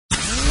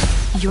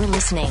You're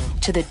listening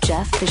to The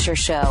Jeff Fisher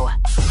Show.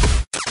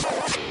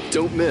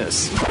 Don't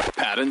miss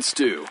Pat and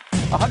Stu.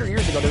 100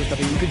 years ago, there was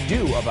nothing you could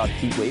do about a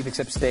heat wave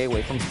except stay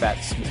away from fat,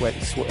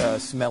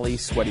 smelly,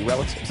 sweaty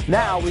relatives.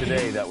 Now we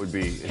that would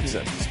be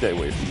except stay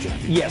away from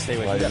Jeffy. Yeah, stay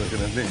away from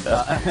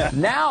Jeffy.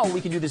 Now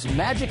we can do this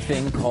magic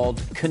thing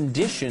called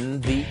condition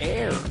the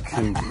air.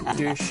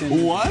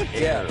 Condition what?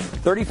 Yeah,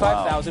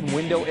 35,000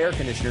 window air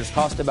conditioners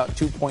cost about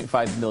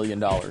 $2.5 million.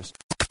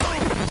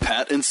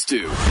 Pat and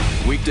Stu,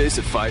 weekdays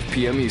at 5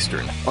 p.m.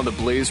 Eastern on the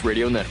Blaze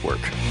Radio Network.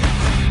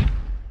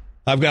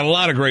 I've got a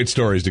lot of great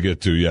stories to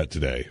get to yet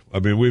today. I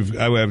mean,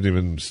 I haven't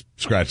even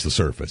scratched the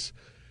surface.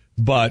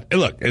 But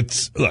look,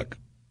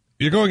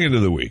 you're going into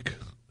the week.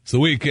 It's the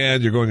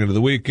weekend. You're going into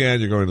the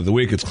weekend. You're going into the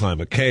week. It's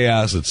climate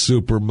chaos. It's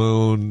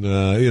supermoon.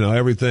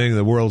 Everything.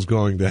 The world's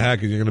going to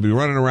heck, and you're going to be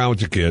running around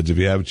with your kids if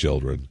you have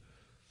children,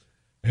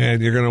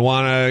 and you're going to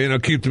want to,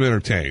 keep them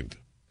entertained.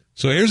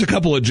 So here's a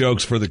couple of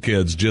jokes for the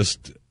kids.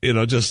 Just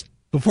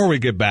before we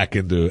get back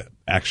into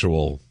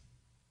actual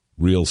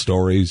real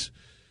stories.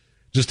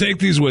 Just take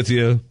these with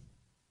you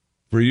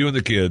for you and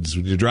the kids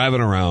when you're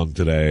driving around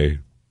today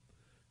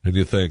and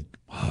you think,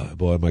 oh,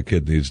 boy, my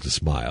kid needs to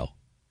smile.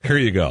 Here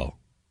you go.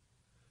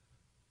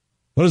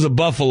 What does a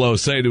buffalo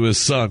say to his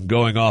son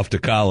going off to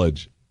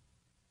college?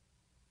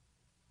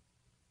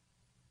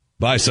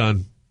 Bye,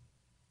 son.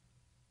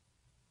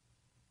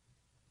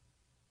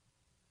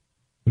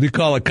 What do you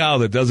call a cow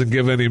that doesn't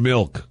give any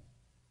milk?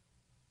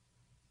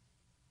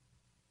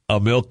 A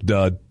milk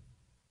dud.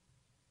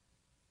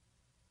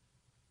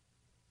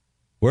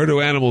 Where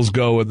do animals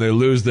go when they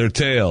lose their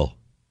tail?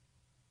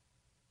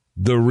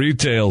 The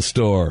retail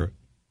store.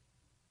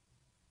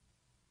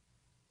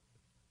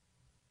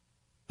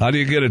 How do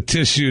you get a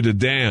tissue to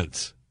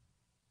dance?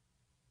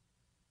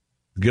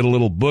 Get a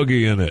little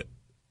boogie in it.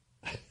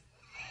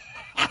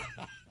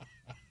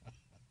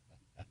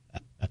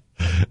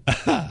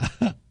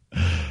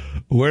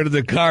 Where did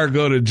the car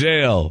go to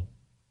jail?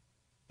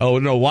 Oh,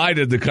 no, why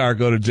did the car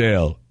go to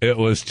jail? It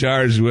was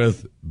charged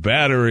with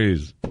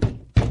batteries.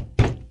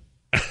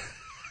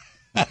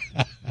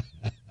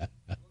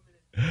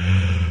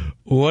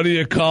 What do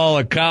you call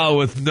a cow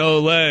with no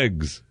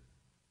legs?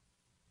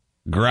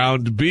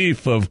 Ground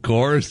beef, of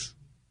course.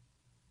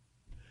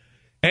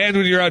 And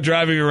when you're out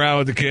driving around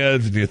with the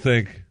kids and you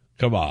think,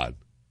 come on,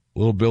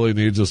 little Billy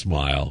needs a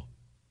smile.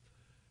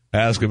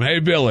 Ask him, hey,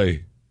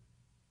 Billy,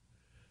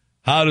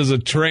 how does a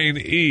train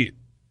eat?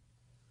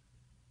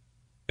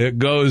 It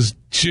goes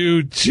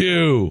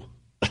choo-choo.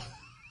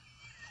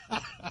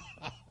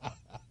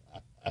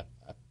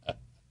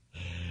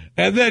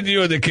 And then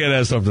you and the kid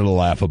have something to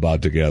laugh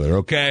about together,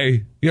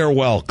 okay? You're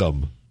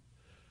welcome.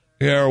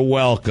 You're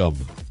welcome.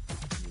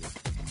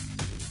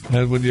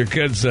 And when your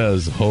kid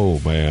says,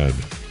 oh, man,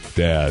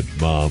 Dad,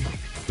 Mom,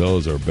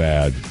 those are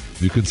bad,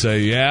 you can say,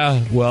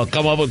 yeah? Well,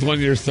 come up with one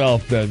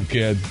yourself then,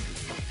 kid.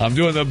 I'm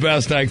doing the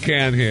best I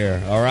can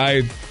here, all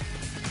right?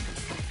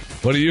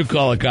 What do you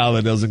call a cow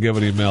that doesn't give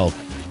any milk?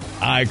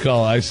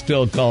 I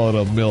still call it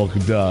a milk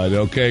dud,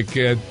 okay,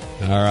 kid?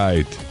 All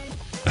right.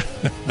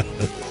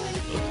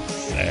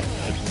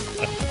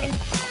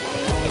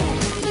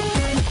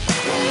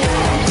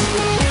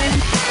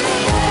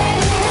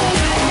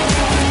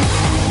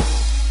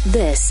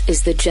 This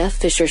is the Jeff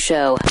Fisher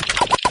Show.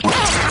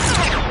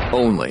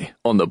 Only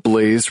on the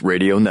Blaze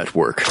Radio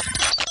Network.